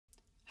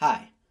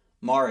Hi,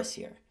 Morris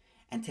here,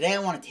 and today I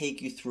want to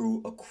take you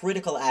through a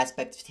critical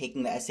aspect of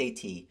taking the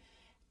SAT.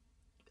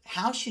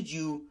 How should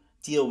you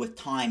deal with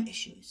time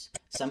issues?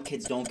 Some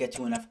kids don't get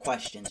to enough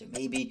questions, or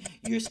maybe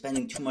you're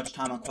spending too much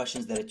time on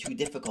questions that are too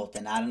difficult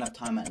and not enough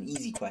time on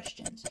easy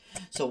questions.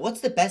 So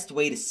what's the best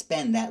way to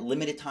spend that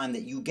limited time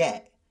that you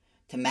get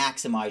to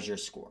maximize your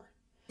score?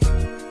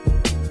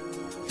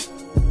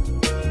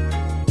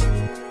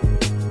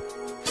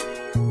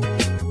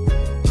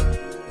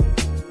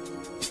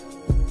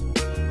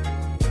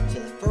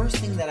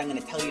 That I'm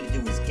going to tell you to do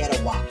is get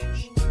a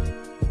watch.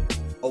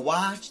 A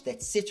watch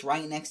that sits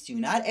right next to you.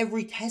 Not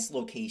every test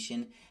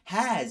location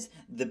has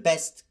the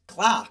best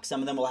clock.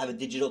 Some of them will have a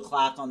digital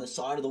clock on the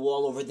side of the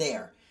wall over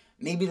there.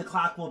 Maybe the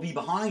clock will be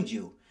behind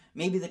you.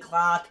 Maybe the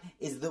clock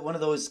is one of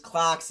those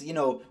clocks,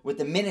 with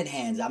the minute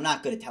hands. I'm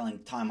not good at telling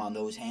time on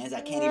those hands. I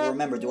can't even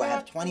remember. Do I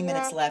have 20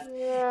 minutes left?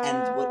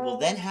 And what will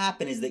then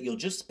happen is that you'll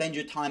just spend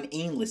your time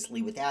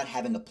aimlessly without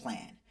having a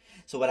plan.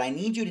 So what I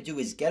need you to do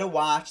is get a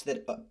watch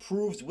that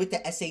approves with the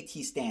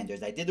SAT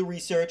standards. I did the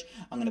research.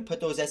 I'm going to put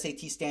those SAT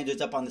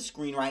standards up on the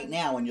screen right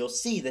now, and you'll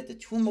see that the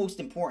two most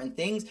important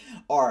things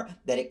are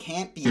that it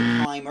can't be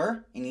a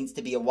timer. It needs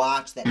to be a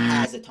watch that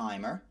has a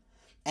timer.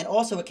 And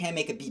also it can't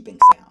make a beeping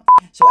sound.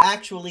 So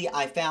actually,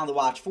 I found the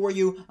watch for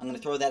you. I'm going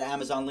to throw that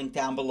Amazon link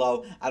down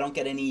below. I don't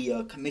get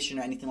any commission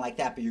or anything like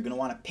that, but you're going to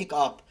want to pick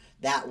up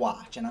that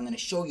watch. And I'm going to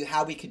show you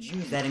how we could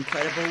use that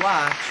incredible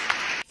watch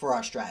for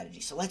our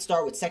strategy. So let's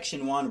start with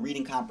section 1,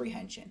 reading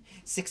comprehension.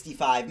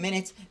 65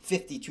 minutes,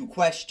 52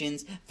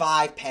 questions,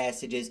 5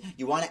 passages.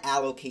 You want to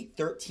allocate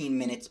 13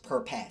 minutes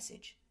per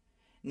passage.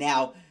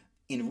 Now,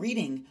 in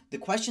reading, the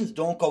questions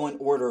don't go in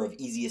order of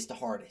easiest to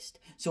hardest.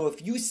 So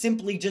if you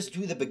simply just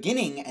do the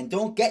beginning and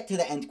don't get to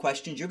the end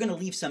questions, you're going to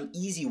leave some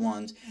easy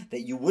ones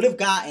that you would have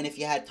gotten if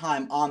you had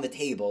time on the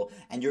table,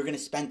 and you're going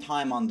to spend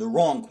time on the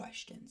wrong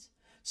questions.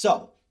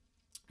 So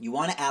you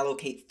want to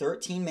allocate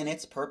 13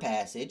 minutes per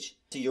passage.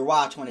 To your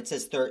watch, when it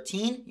says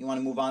 13, you want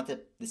to move on to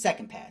the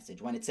second passage.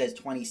 When it says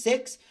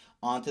 26,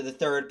 on to the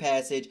third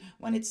passage.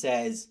 When it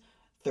says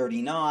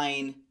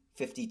 39,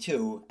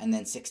 52, and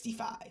then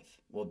 65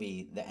 will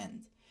be the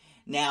end.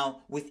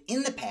 Now,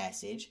 within the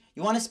passage,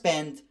 you want to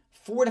spend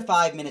 4 to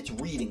 5 minutes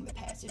reading the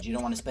passage. You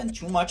don't want to spend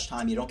too much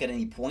time. You don't get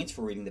any points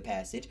for reading the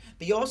passage.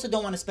 But you also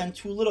don't want to spend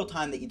too little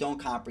time that you don't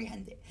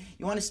comprehend it.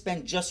 You want to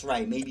spend just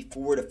right. Maybe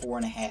 4 to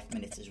 4.5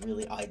 minutes is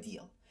really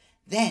ideal.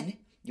 Then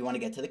you want to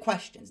get to the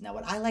questions. Now,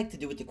 what I like to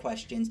do with the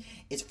questions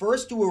is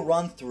first do a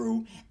run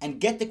through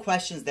and get the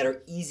questions that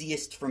are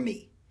easiest for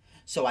me.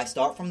 So I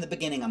start from the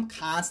beginning. I'm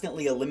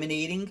constantly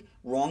eliminating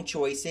wrong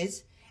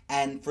choices.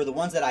 And for the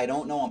ones that I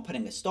don't know, I'm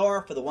putting a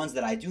star. For the ones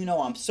that I do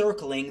know, I'm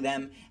circling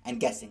them and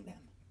guessing them.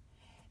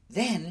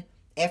 Then,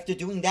 after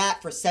doing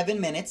that for 7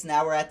 minutes,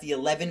 now we're at the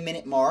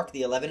 11-minute mark,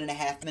 the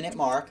 11.5-minute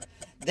mark.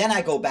 Then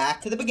I go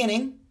back to the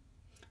beginning.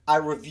 I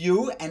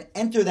review and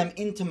enter them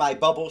into my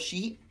bubble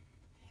sheet.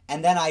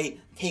 And then I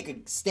take a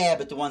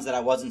stab at the ones that I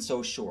wasn't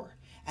so sure.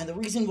 And the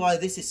reason why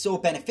this is so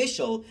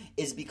beneficial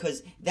is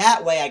because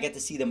that way I get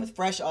to see them with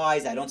fresh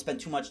eyes. I don't spend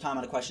too much time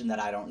on a question that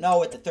I don't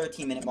know. At the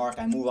 13-minute mark,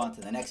 I move on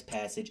to the next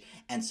passage,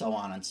 and so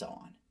on and so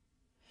on.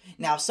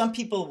 Now, some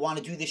people want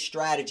to do this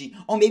strategy.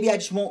 Oh, maybe I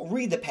just won't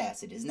read the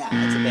passages. Nah,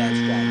 that's a bad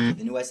strategy.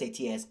 The new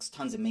SAT asks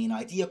tons of main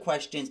idea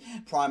questions,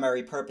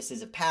 primary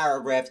purposes of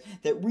paragraphs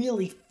that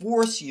really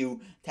force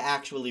you to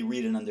actually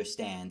read and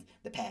understand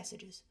the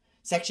passages.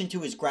 Section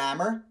 2 is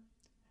grammar.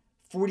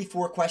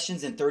 44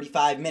 questions in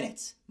 35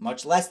 minutes,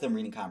 much less than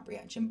reading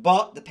comprehension,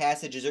 but the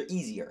passages are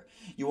easier.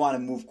 You want to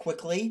move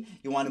quickly,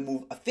 you want to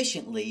move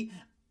efficiently.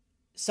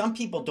 Some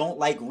people don't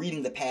like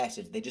reading the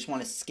passage, they just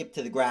want to skip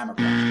to the grammar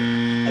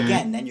question.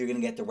 Again, then you're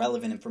going to get the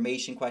relevant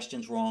information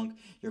questions wrong,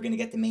 you're going to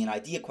get the main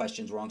idea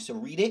questions wrong, so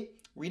read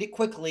it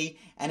quickly,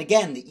 and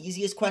again, the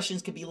easiest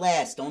questions could be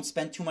last. Don't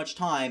spend too much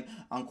time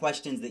on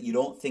questions that you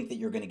don't think that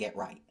you're going to get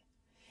right.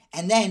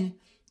 And then,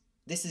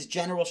 this is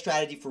general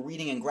strategy for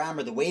reading and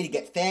grammar. The way to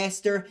get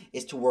faster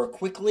is to work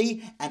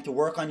quickly and to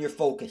work on your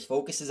focus.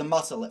 Focus is a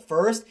muscle. At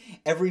first,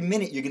 every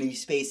minute you're going to be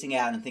spacing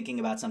out and thinking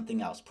about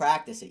something else.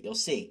 Practice it, you'll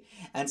see.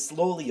 And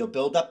slowly you'll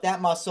build up that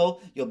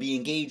muscle, you'll be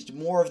engaged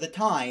more of the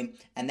time,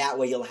 and that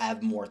way you'll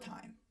have more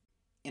time.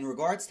 In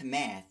regards to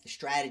math, the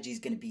strategy is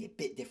going to be a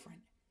bit different.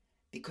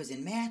 Because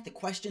in math, the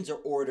questions are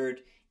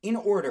ordered in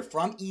order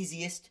from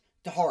easiest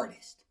to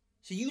hardest.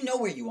 So you know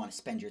where you want to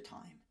spend your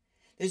time.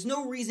 There's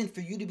no reason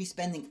for you to be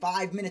spending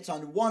 5 minutes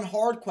on one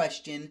hard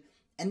question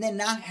and then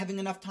not having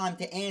enough time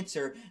to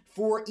answer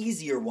 4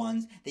 easier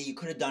ones that you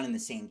could have done in the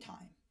same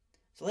time.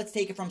 So let's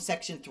take it from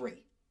section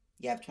 3.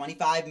 You have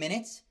 25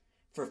 minutes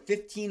for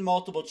 15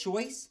 multiple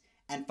choice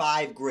and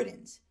 5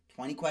 grid-ins.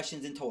 20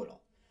 questions in total.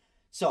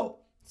 So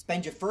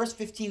spend your first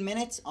 15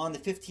 minutes on the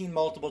 15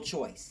 multiple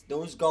choice.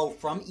 Those go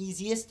from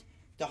easiest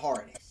to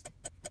hardest.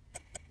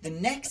 The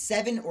next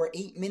 7 or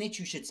 8 minutes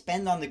you should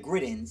spend on the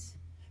grid-ins,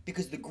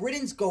 because the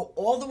grid-ins go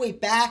all the way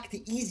back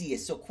to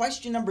easiest. So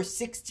question number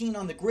 16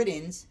 on the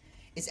grid-ins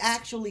is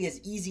actually as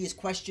easy as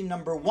question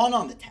number 1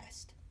 on the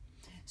test.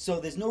 So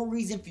there's no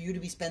reason for you to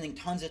be spending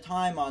tons of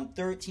time on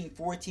 13,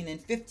 14, and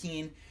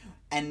 15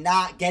 and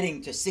not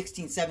getting to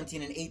 16,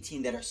 17, and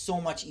 18 that are so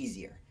much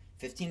easier.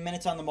 15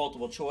 minutes on the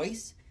multiple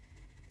choice,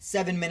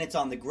 7 minutes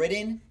on the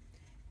grid-in,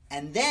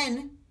 and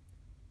then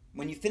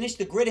when you finish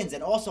the grid-ins,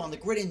 and also on the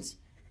grid-ins,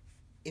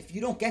 if you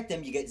don't get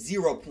them, you get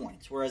 0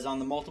 points, whereas on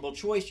the multiple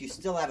choice, you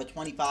still have a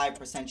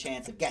 25%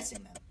 chance of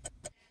guessing them.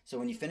 So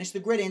when you finish the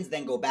grid-ins,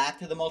 then go back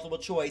to the multiple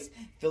choice,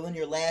 fill in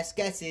your last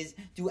guesses,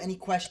 do any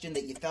question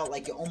that you felt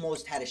like you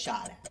almost had a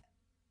shot at.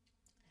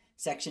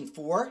 Section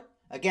 4,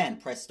 again,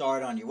 press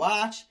start on your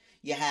watch.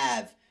 You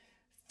have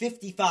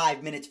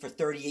 55 minutes for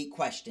 38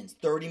 questions,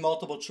 30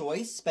 multiple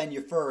choice. Spend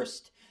your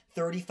first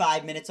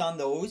 35 minutes on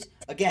those.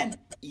 Again,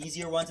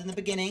 easier ones in the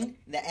beginning.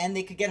 In the end,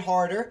 they could get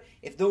harder.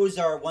 If those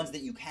are ones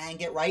that you can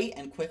get right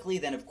and quickly,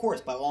 then of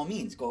course, by all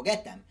means, go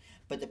get them.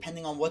 But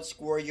depending on what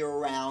score you're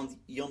around,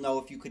 you'll know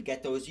if you could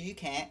get those or you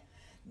can't.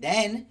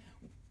 Then,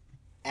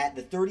 at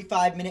the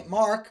 35-minute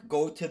mark,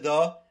 go to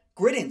the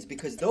grid-ins,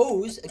 because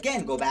those,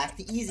 again, go back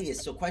to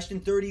easiest. So question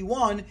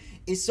 31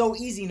 is so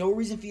easy. No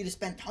reason for you to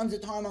spend tons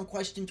of time on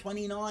question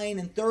 29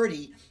 and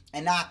 30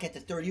 and not get to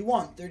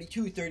 31,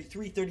 32,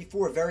 33,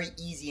 34. Very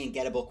easy and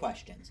gettable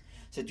questions.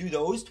 So do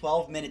those,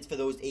 12 minutes for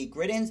those 8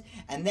 grid-ins,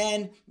 and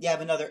then you have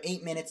another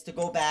 8 minutes to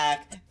go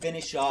back,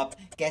 finish up,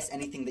 guess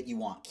anything that you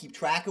want. Keep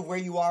track of where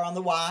you are on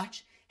the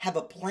watch, have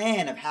a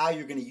plan of how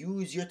you're going to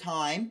use your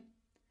time,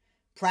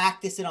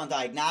 practice it on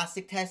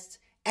diagnostic tests,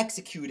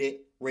 execute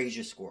it, raise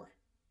your score.